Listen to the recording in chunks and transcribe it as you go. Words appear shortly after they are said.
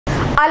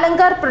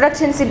അലങ്കാർ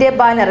പ്രൊഡക്ഷൻസിന്റെ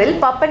ബാനറിൽ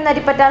പപ്പൻ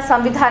നരിപ്പറ്റ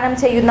സംവിധാനം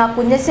ചെയ്യുന്ന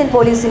കുഞ്ഞച്ചൻ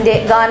പോലീസിന്റെ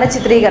ഗാന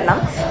ചിത്രീകരണം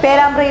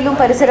പേരാമ്പ്രയിലും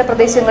പരിസര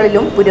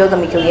പ്രദേശങ്ങളിലും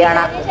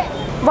പുരോഗമിക്കുകയാണ്.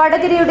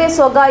 വടകരയുടെ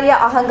സ്വകാര്യ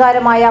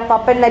അഹങ്കാരമായ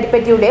പപ്പൻ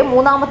നരിപ്പറ്റയുടെ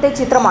മൂന്നാമത്തെ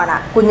ചിത്രമാണ്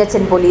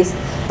കുഞ്ഞച്ചൻ പോലീസ്.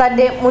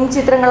 തന്റെ മുൻ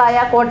ചിത്രങ്ങളായ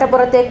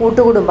കോട്ടപ്പുറത്തെ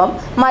കൂട്ടുകുടുംബം,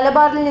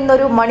 മലബാറിൽ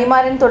നിന്നൊരു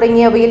മണിമാരൻ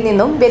തുടങ്ങിയവയിൽ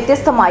നിന്നും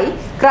വ്യത്യസ്തമായി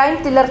ക്രൈം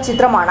ത്രില്ലർ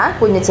ചിത്രമാണ്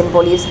കുഞ്ഞച്ചൻ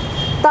പോലീസ്.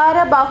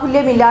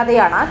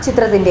 താരബാഹുല്യമില്ലാതെയാണ്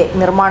ചിത്രത്തിന്റെ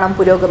നിർമ്മാണം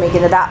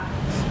പുരോഗമിക്കുന്നത്.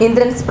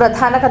 ഇന്ദ്രൻസ്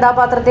പ്രധാന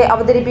കഥാപാത്രത്തെ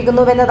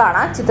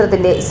അവതരിപ്പിക്കുന്നുവെന്നതാണ്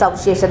ചിത്രത്തിന്റെ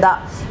സവിശേഷത.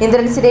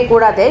 ഇന്ദ്രൻസിനെ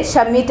കൂടാതെ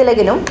ഷമ്മി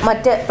തിലകനും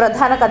മറ്റ്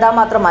പ്രധാന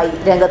കഥാപാത്രമായി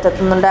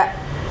രംഗത്തെത്തുന്നുണ്ട്.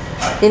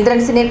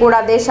 ഇന്ദ്രൻസിനെ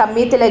കൂടാതെ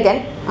ഷമ്മി തിലകൻ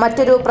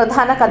മറ്റൊരു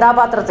പ്രധാന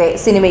കഥാപാത്രത്തെ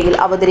സിനിമയിൽ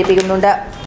അവതരിപ്പിക്കുന്നുണ്ട്.